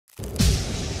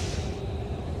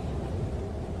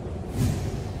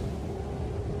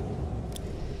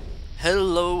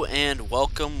Hello and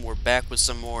welcome. We're back with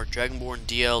some more Dragonborn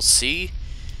DLC.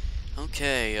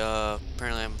 Okay,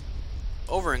 apparently I'm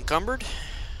over encumbered.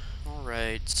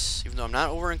 Alright, even though I'm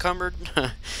not over encumbered,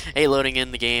 A loading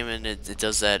in the game and it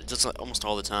does that. It does that almost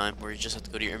all the time, where you just have to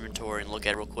go to your inventory and look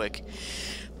at it real quick.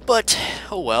 But,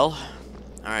 oh well.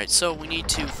 Alright, so we need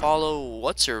to follow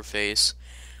what's-her-face,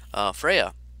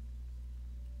 Freya,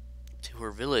 to her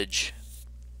village.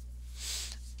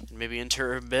 Maybe into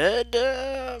her bed?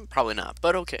 Probably not,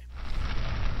 but okay.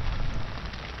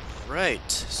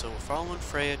 Right, so we're following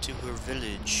Freya to her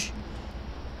village.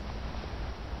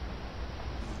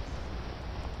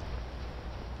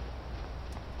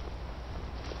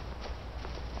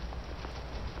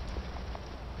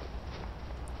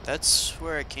 That's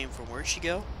where I came from. Where'd she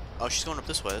go? Oh, she's going up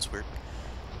this way. That's weird.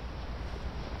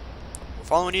 We're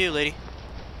following you, lady.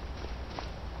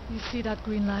 You see that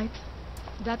green light?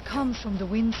 That comes from the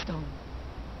Windstone,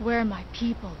 where my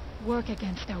people work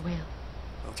against their will.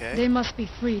 Okay. They must be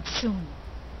freed soon.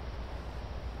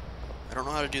 I don't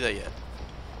know how to do that yet.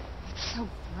 It's so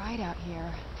bright out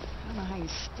here. I don't know how you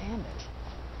stand it.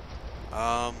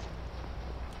 A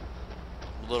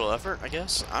little effort, I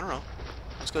guess? I don't know.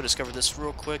 Let's go discover this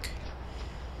real quick.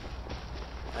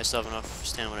 I still have enough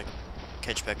stamina to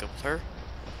catch back up with her.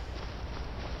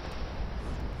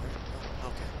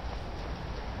 Okay.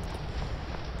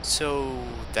 So,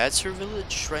 that's her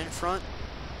village right in front?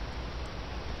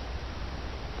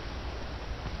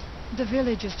 The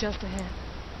village is just ahead.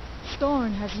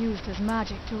 Storn has used his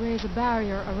magic to raise a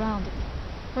barrier around it,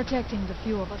 protecting the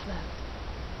few of us left.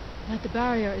 That the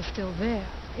barrier is still there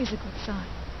is a good sign.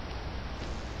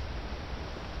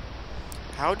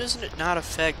 How doesn't it not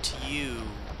affect you?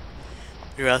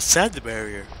 You're outside the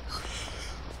barrier.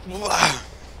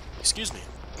 Excuse me.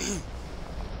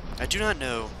 I do not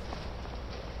know.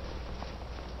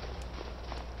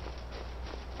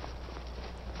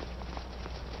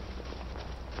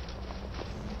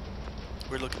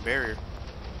 Weird looking barrier.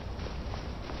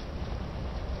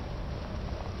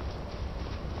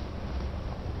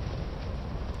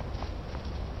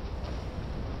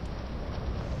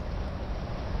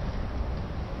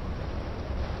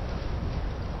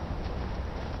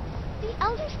 The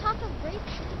elders talk of breaks.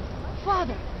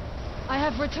 Father, I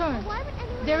have returned. Why would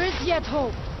anyone... There is yet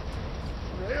hope.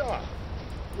 Freya,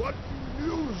 what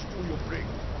news do you bring?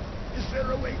 Is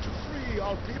there a way to free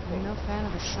our people? I'm no fan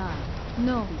of the sun.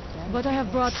 No, but I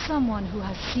have brought someone who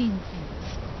has seen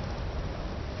things.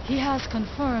 He has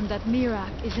confirmed that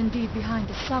Mirak is indeed behind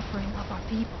the suffering of our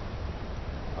people.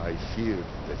 I feared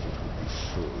that it would be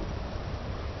so.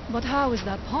 But how is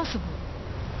that possible,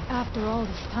 after all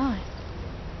this time?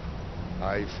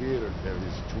 I fear there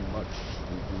is too much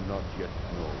we do not yet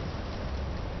know.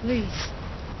 Please,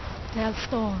 tell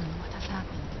Storm what has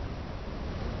happened.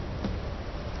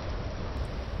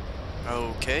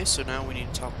 Okay, so now we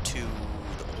need to talk to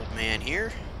the old man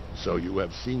here. So you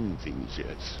have seen things,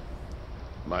 yes?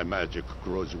 My magic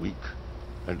grows weak,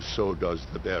 and so does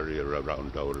the barrier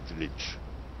around our village.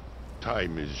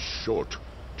 Time is short.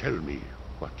 Tell me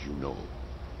what you know.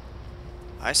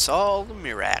 I saw the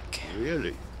Mirak.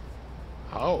 Really?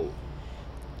 How?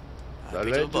 The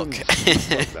Picked up a book.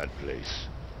 legends of that place.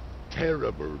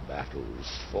 Terrible battles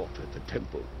fought at the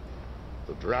temple.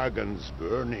 The dragons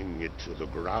burning it to the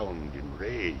ground in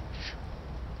rage.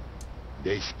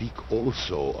 They speak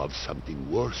also of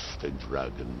something worse than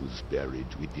dragons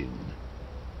buried within.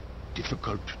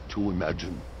 Difficult to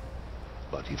imagine,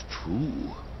 but if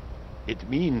true, it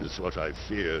means what I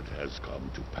feared has come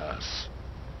to pass.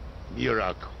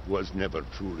 Mirak was never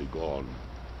truly gone,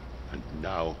 and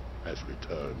now has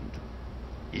returned.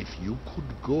 If you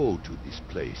could go to this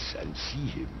place and see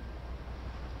him,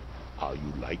 are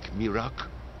you like Mirak?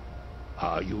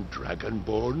 Are you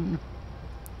Dragonborn?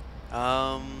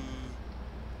 I'm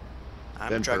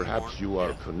Then Dragonborn. perhaps you are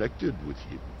Yeah. connected with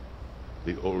him.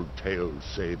 The old tales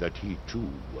say that he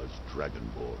too was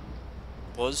Dragonborn.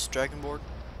 Was Dragonborn?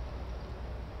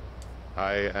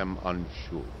 I am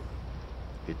unsure.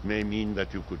 It may mean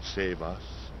that you could save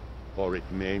us, or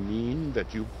it may mean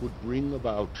that you could bring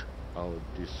about our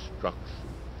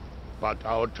destruction. But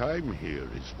our time here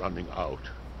is running out.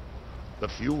 The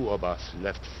few of us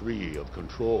left free of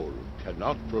control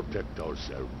cannot protect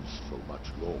ourselves for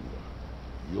much longer.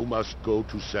 You must go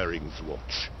to Saring's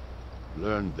Watch.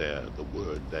 Learn there the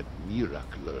word that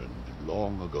Mirak learned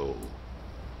long ago,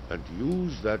 and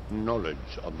use that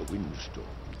knowledge on the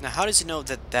Windstone. Now, how does he know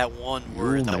that that one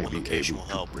word, You that may one be location able will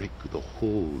to help? break the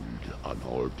hold on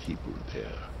our people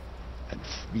there, and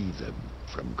free them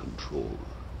from control.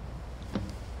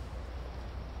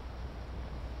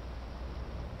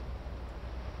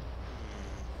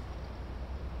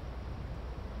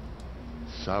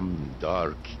 Some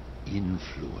dark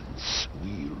influence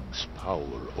wields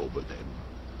power over them,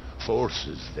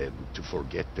 forces them to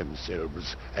forget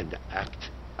themselves and act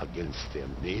against their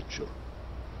nature.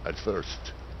 At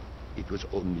first, it was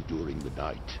only during the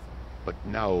night, but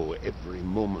now every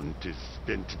moment is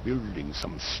spent building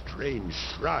some strange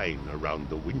shrine around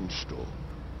the Windstone.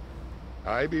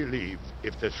 I believe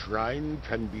if the shrine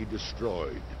can be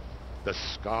destroyed, the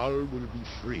Skaal will be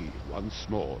free once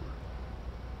more.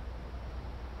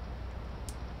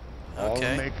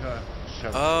 Okay. I'll make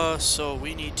a so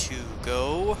we need to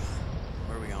go...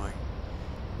 Where are we going?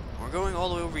 We're going all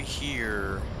the way over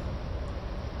here.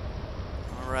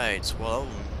 Alright, well,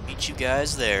 I'll meet you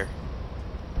guys there.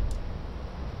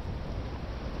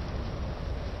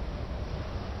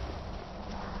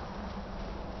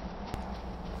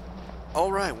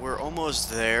 Alright, we're almost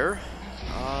there.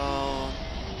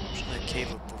 There's a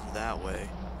cave up over that way,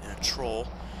 and a troll.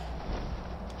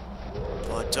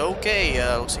 But okay,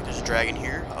 looks like there's a dragon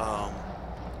here. Of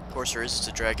course there is. It's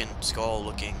a dragon skull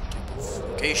looking type of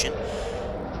location.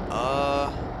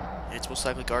 And it's most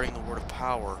likely guarding the word of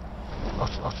power. What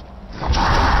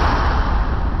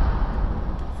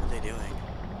are they doing?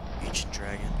 Ancient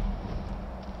dragon.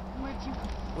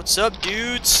 What's up,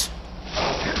 dudes?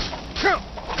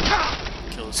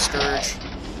 Kill the scourge.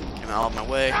 Get him out of my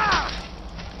way.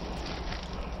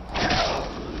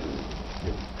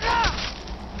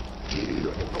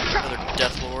 Another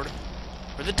Death Lord.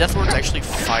 Are the Death Lords actually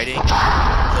fighting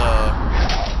the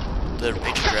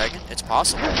ancient dragon? It's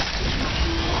possible.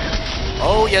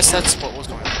 Oh yes, that's what was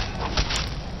going on.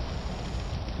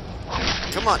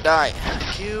 Come on, die.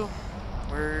 Thank you.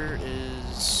 Where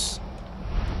is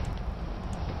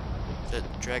the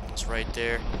dragon's right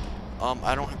there?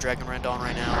 I don't have Dragon Rend on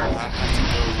right now. I have to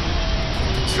go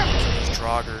kill those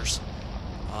Draugrs.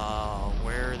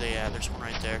 Where are they at? There's one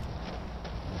right there.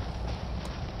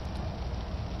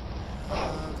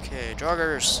 Okay,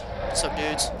 Draugrs. What's up,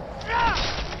 dudes?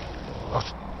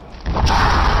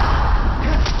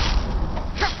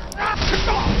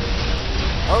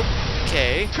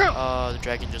 Okay, the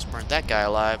dragon just burned that guy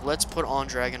alive. Let's put on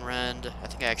Dragon Rend. I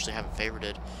think I actually haven't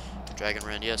favorited Dragon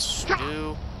Rend. Yes, we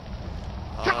do.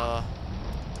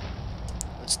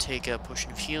 Let's take a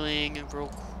potion of healing real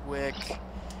quick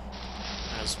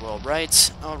as well.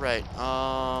 Right. All right.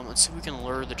 Let's see if we can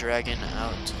lure the dragon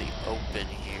out to the open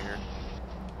here.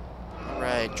 All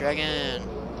right, dragon.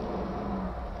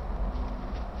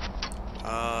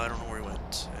 I don't know where he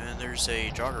went. And there's a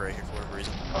jogger right here for whatever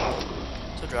reason.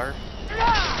 So jogger.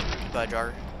 Goodbye,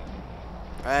 jogger.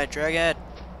 All right, dragon.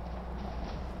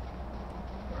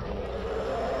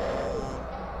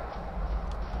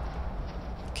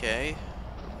 Okay.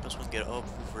 Just want to get up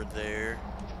over there.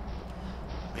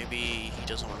 Maybe he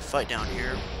doesn't want to fight down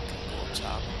here. We can go up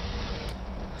top.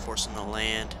 Force him to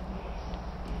land.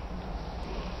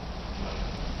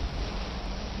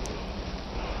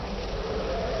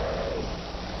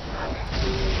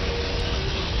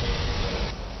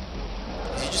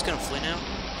 Is he just gonna flee now?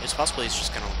 It's possible he's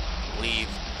just gonna leave.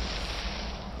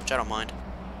 Which I don't mind.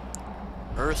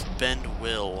 Earthbend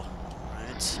Will.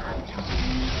 Alright.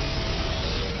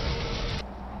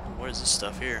 What is this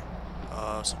stuff here?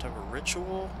 Some type of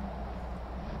ritual?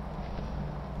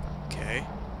 Okay.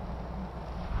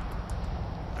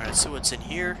 Alright, so what's in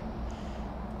here?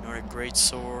 Nordic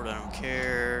Greatsword, I don't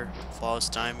care. Flawless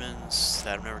Diamonds,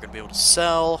 that I'm never gonna be able to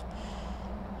sell.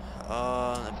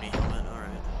 That'd be helmet,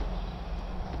 alright.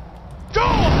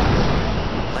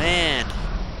 Land!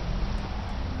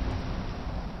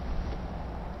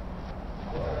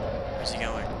 Where's he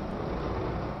going?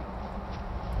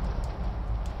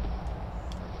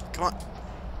 Come on.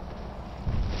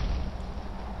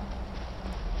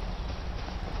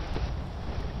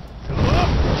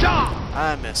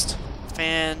 I missed.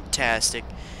 Fantastic.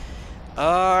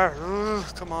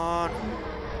 Come on.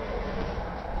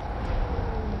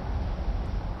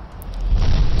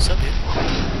 What's up, dude?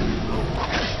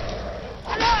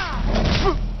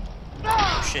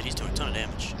 Oh shit, he's doing a ton of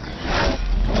damage.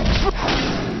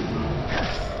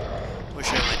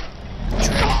 Wish I went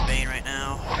Dragon Bane right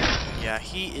now. Yeah,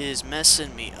 he is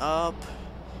messing me up.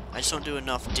 I just don't do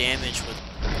enough damage with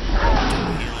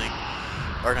dual healing.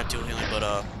 Or not dual healing,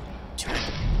 but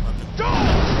two-handed weapon.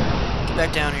 Get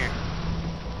back down here.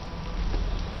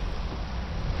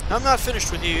 I'm not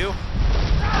finished with you.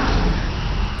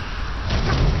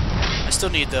 I still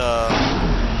need the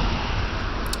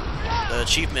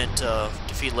achievement to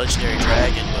defeat Legendary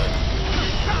Dragon, but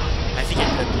I think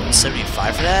it's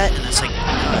 75 for that, and it's like,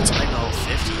 no, it's like level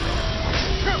 50.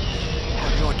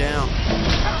 I'm going down.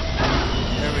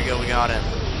 There we go, we got him.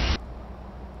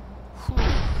 Whew.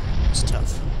 It's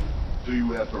tough. do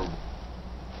you ever... Ooh, you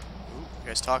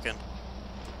guys talking.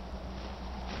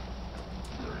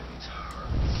 It hurts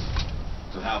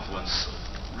to have one so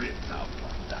ripped out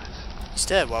like that. He's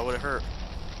dead, why would it hurt?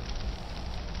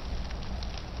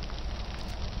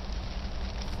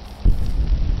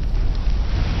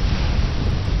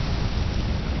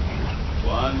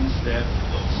 One step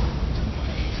closer to my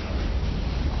turn.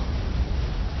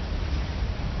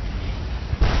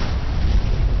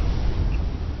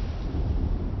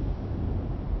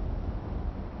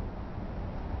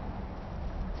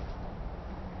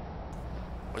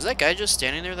 Was that guy just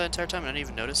standing there the entire time? I didn't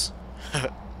even notice.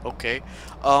 Okay.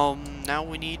 Now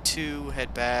we need to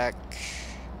head back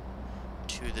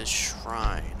to the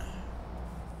shrine.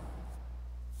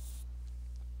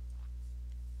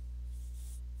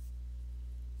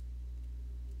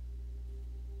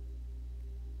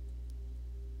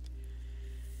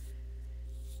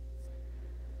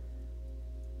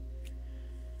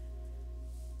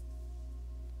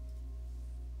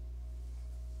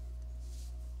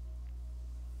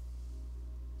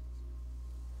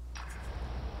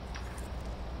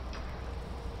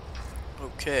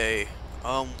 Okay,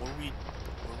 what are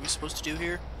we supposed to do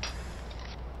here?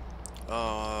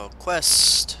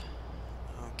 Quest.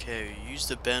 Okay, use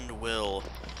the bend will.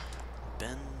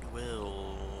 Bend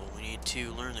will. We need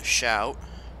to learn the shout.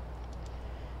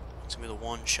 It's gonna be the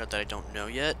one shout that I don't know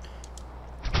yet.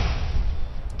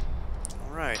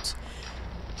 Alright.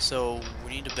 So,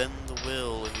 we need to bend the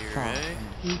will here, eh?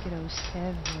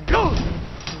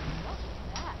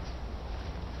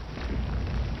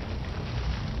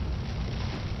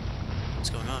 What's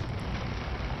going on?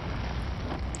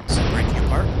 Is it breaking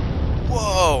apart?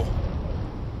 Whoa!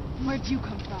 Where'd you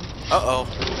come from? Uh-oh.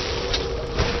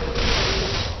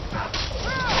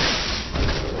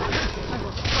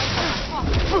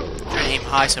 Trying to aim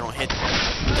high so I don't hit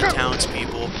the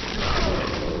townspeople.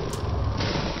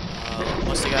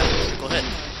 Must have got a critical hit.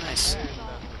 Nice.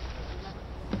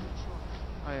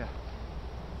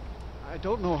 I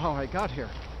don't know how I got here.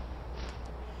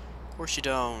 Of course you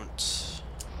don't.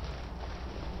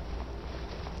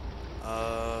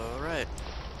 Right.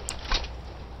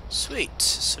 Sweet.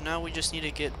 So now we just need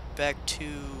to get back to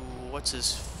what's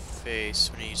his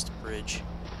face when he used the bridge.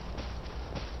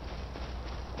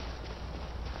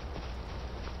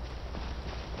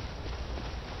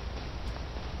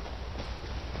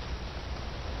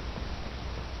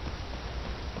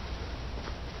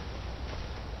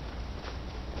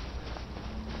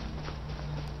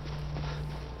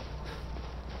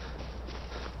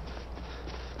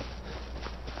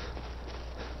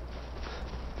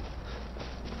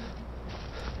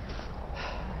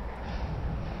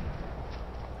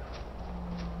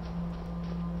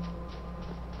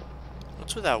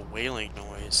 What's with that wailing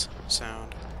noise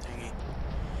sound thingy?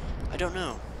 I don't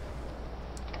know.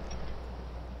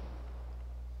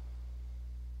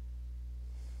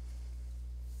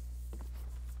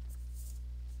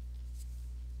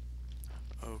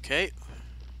 Okay.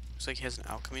 Looks like he has an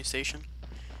alchemy station.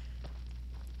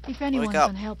 If anyone Wake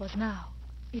up. can help us now,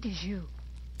 it is you.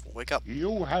 Wake up.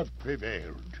 You have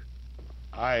prevailed.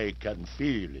 I can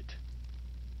feel it.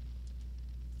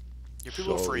 Your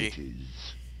people So free. it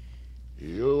is.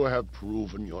 You have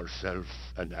proven yourself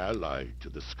an ally to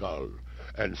the Skaal,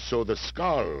 and so the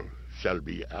Skaal shall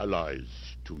be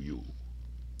allies to you.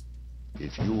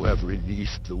 If you have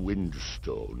released the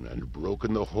Windstone and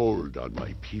broken the hold on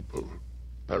my people,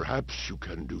 perhaps you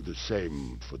can do the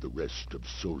same for the rest of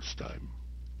Solstheim.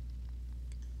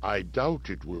 I doubt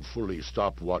it will fully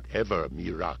stop whatever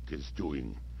Miraak is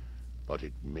doing, but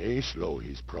it may slow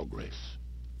his progress.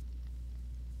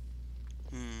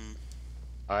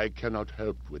 I cannot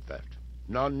help with that.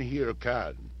 None here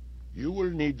can. You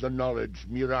will need the knowledge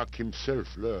Miraak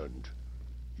himself learned.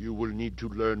 You will need to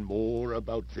learn more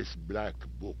about this black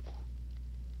book.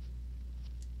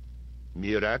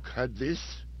 Miraak had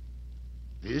this?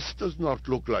 This does not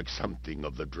look like something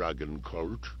of the dragon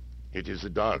cult. It is a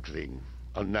dark thing,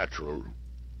 unnatural.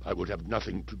 I would have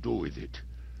nothing to do with it.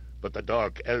 But the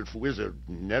dark elf wizard,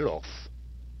 Neloth,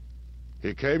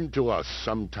 he came to us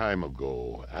some time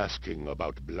ago, asking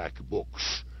about black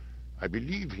books. I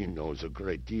believe he knows a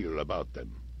great deal about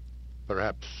them.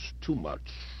 Perhaps too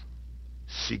much.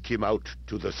 Seek him out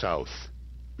to the south.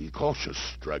 Be cautious,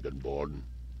 Dragonborn.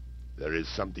 There is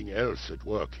something else at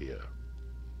work here.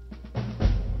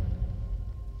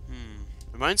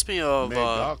 Reminds me of May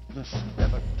darkness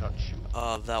never touch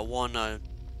you. that one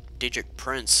Daedric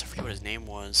Prince. I forget what his name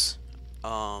was.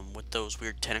 With those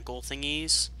weird tentacle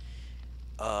thingies.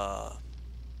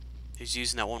 He's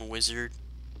using that one wizard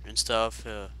and stuff.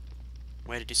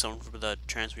 We had to do something for the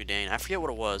Transmudane. I forget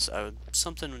what it was.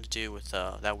 Something to do with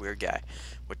that weird guy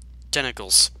with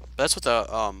tentacles. But that's what the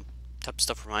type of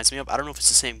stuff reminds me of. I don't know if it's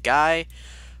the same guy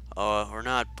or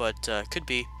not, but could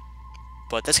be.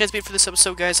 But that's gonna be it for this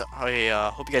episode, guys.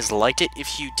 I hope you guys liked it.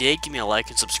 If you did, give me a like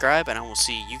and subscribe, and I will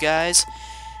see you guys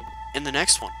in the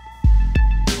next one.